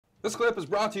This clip is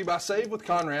brought to you by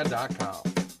SaveWithConrad.com.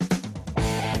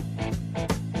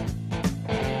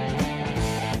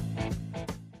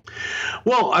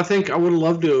 Well, I think I would have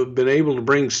loved to have been able to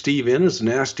bring Steve in as a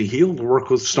nasty heel to work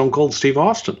with Stone Cold Steve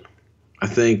Austin. I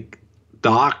think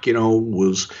Doc,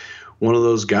 was one of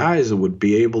those guys that would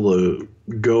be able to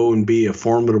go and be a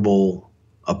formidable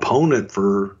opponent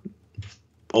for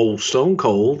old Stone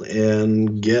Cold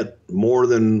and get more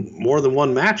than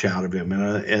one match out of him.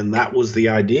 And that was the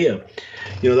idea.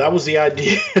 That was the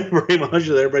idea very much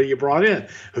of everybody you brought in.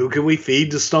 Who can we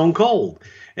feed to Stone Cold?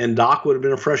 And Doc would have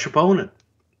been a fresh opponent.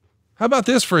 How about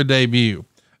this for a debut?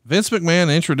 Vince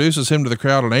McMahon introduces him to the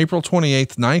crowd on April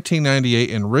 28th, 1998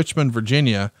 in Richmond,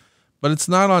 Virginia, but it's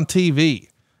not on TV.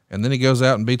 And then he goes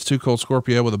out and beats Too Cold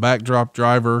Scorpio with a backdrop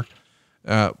driver.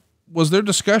 Was there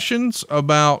discussions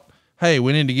about, hey,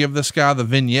 we need to give this guy the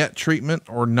vignette treatment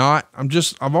or not?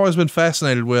 I've always been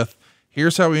fascinated with,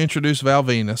 here's how we introduce Val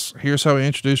Venus. Here's how we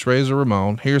introduce Razor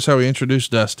Ramon. Here's how we introduce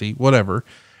Dusty, whatever.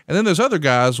 And then there's other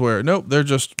guys where, nope,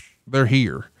 they're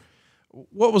here.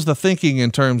 What was the thinking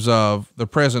in terms of the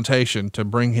presentation to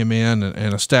bring him in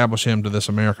and establish him to this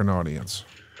American audience?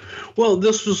 Well,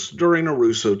 this was during a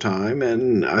Russo time,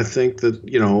 and I think that,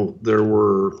 there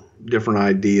were different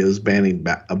ideas banning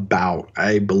about.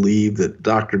 I believe that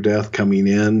Dr. Death coming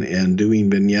in and doing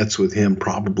vignettes with him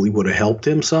probably would have helped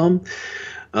him some.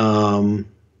 But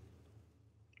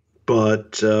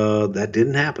that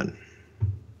didn't happen.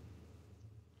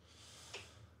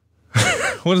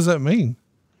 What does that mean?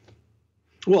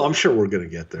 Well, I'm sure we're going to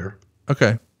get there.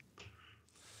 Okay.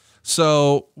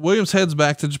 So Williams heads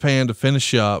back to Japan to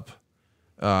finish up.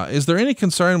 Is there any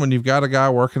concern when you've got a guy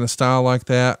working a style like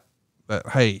that,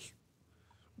 hey,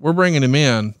 we're bringing him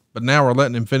in, but now we're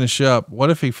letting him finish up? What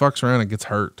if he fucks around and gets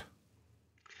hurt?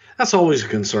 That's always a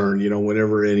concern,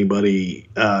 whenever anybody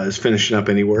is finishing up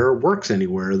anywhere or works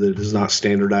anywhere that is not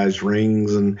standardized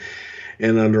rings and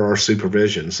under our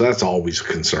supervision. So that's always a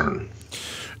concern.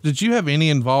 Did you have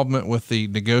any involvement with the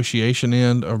negotiation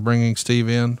end of bringing Steve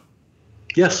in?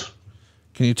 Yes.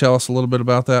 Can you tell us a little bit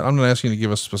about that? I'm not asking you to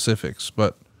give us specifics,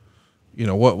 but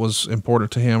what was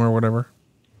important to him or whatever?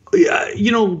 Yeah.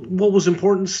 What was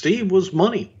important to Steve was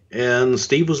money, and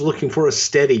Steve was looking for a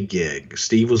steady gig.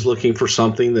 Steve was looking for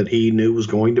something that he knew was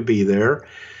going to be there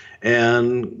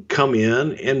and come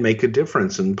in and make a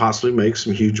difference and possibly make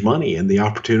some huge money, and the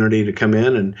opportunity to come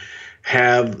in and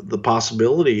have the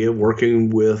possibility of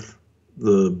working with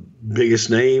the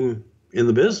biggest name in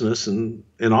the business and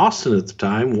in Austin at the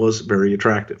time was very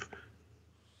attractive.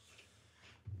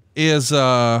 Is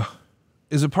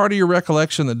it part of your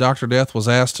recollection that Dr. Death was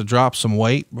asked to drop some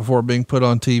weight before being put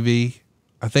on TV?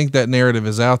 I think that narrative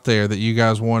is out there that you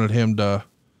guys wanted him to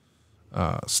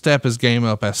step his game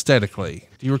up aesthetically.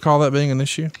 Do you recall that being an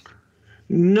issue?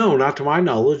 No, not to my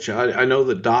knowledge. I know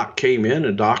that Doc came in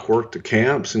and Doc worked the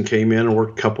camps and came in and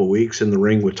worked a couple of weeks in the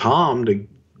ring with Tom to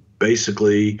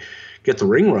basically get the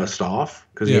ring rust off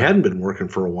because he hadn't been working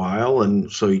for a while.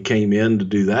 And so he came in to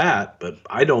do that. But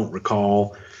I don't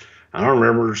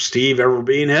remember Steve ever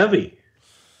being heavy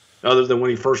other than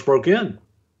when he first broke in.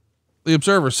 The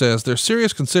Observer says there's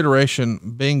serious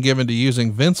consideration being given to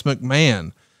using Vince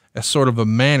McMahon as sort of a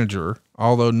manager,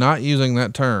 although not using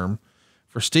that term,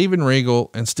 for Steven Regal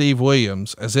and Steve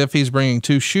Williams, as if he's bringing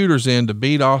two shooters in to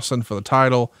beat Austin for the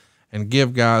title and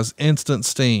give guys instant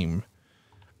steam.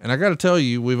 And I got to tell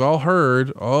you, we've all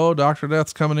heard, Dr.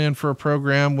 Death's coming in for a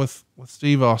program with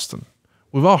Steve Austin.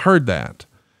 We've all heard that,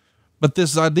 but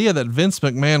this idea that Vince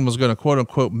McMahon was going to quote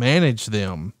unquote manage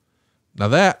them.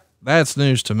 Now that's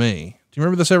news to me. Do you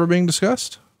remember this ever being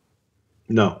discussed?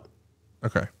 No.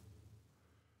 Okay.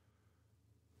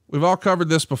 We've all covered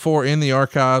this before in the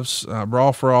archives.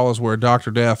 Brawl for All is where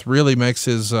Dr. Death really makes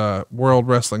his World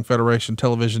Wrestling Federation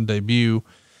television debut.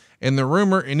 And the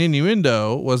rumor and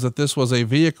innuendo was that this was a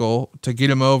vehicle to get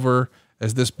him over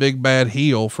as this big bad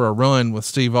heel for a run with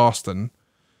Steve Austin.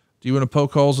 Do you want to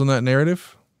poke holes in that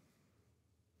narrative?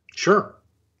 Sure.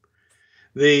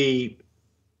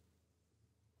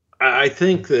 I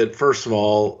think that, first of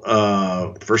all,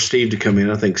 for Steve to come in,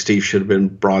 I think Steve should have been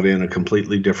brought in a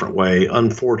completely different way.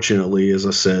 Unfortunately, as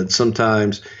I said,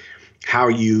 sometimes how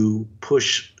you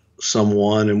push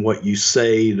someone and what you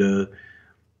say to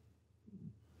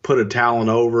put a talent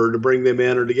over to bring them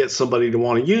in or to get somebody to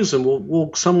want to use them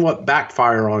will somewhat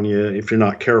backfire on you if you're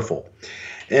not careful.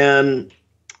 And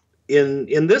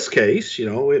in this case,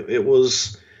 it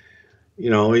was,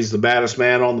 he's the baddest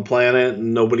man on the planet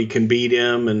and nobody can beat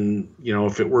him. And,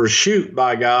 if it were a shoot,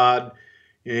 by God,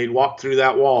 he'd walk through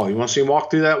that wall. You want to see him walk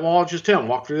through that wall? Just tell him,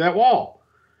 walk through that wall.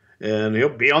 And he'll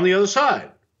be on the other side.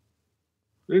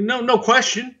 No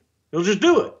question. He'll just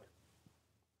do it.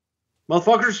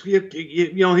 Motherfuckers,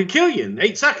 you know, he'd kill you in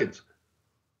 8 seconds.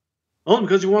 Only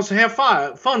because he wants to have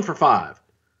fun for 5.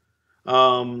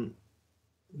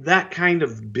 That kind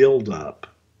of buildup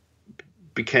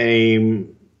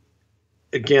became,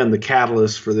 again, the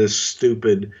catalyst for this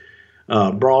stupid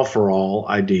brawl for all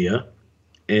idea.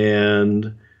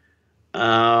 And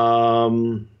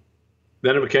then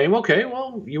it became, okay,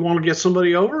 well, you want to get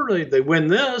somebody over? They win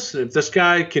this. And if this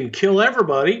guy can kill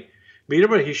everybody, beat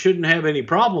everybody, he shouldn't have any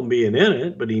problem being in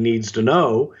it, but he needs to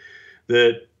know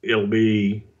that it'll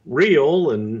be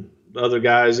real and other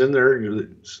guys in there.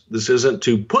 This isn't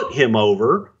to put him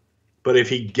over, but if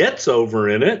he gets over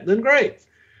in it, then great.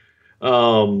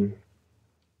 And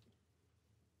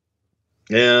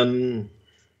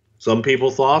some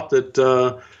people thought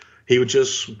that he would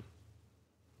just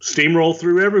steamroll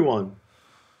through everyone.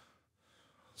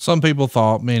 Some people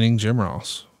thought, meaning Jim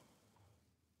Ross.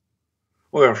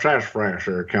 Well, that's fresh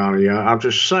there, Connie. I'm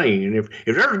just saying, if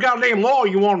there's a goddamn law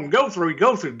you want him to go through, you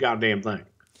go through the goddamn thing.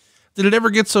 Did it ever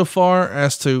get so far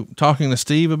as to talking to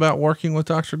Steve about working with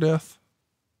Dr. Death?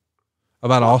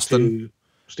 About Austin?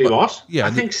 Steve Austin? Yeah.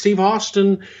 I think Steve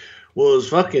Austin was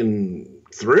fucking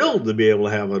thrilled to be able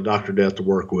to have a Dr. Death to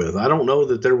work with. I don't know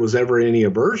that there was ever any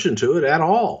aversion to it at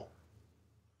all.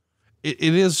 It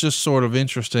is just sort of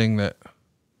interesting that,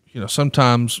 you know,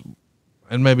 sometimes,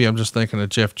 and maybe I'm just thinking of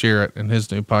Jeff Jarrett and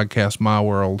his new podcast, My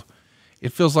World.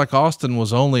 It feels like Austin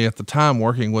was only at the time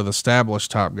working with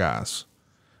established top guys,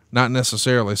 not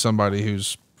necessarily somebody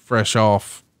who's fresh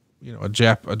off, you know, a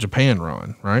Japan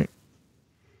run, right?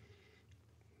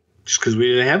 Just because we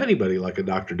didn't have anybody like a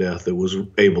Dr. Death that was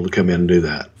able to come in and do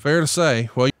that. Fair to say.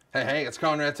 Well, Hey, it's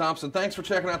Conrad Thompson. Thanks for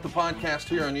checking out the podcast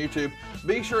here on YouTube.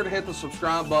 Be sure to hit the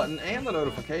subscribe button and the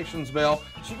notifications bell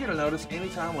so you get a notice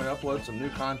anytime we upload some new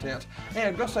content.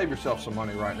 And go save yourself some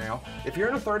money right now. If you're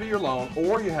in a 30-year loan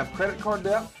or you have credit card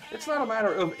debt, it's not a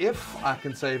matter of if I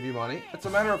can save you money. It's a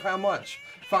matter of how much.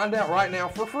 Find out right now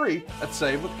for free at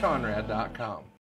SaveWithConrad.com.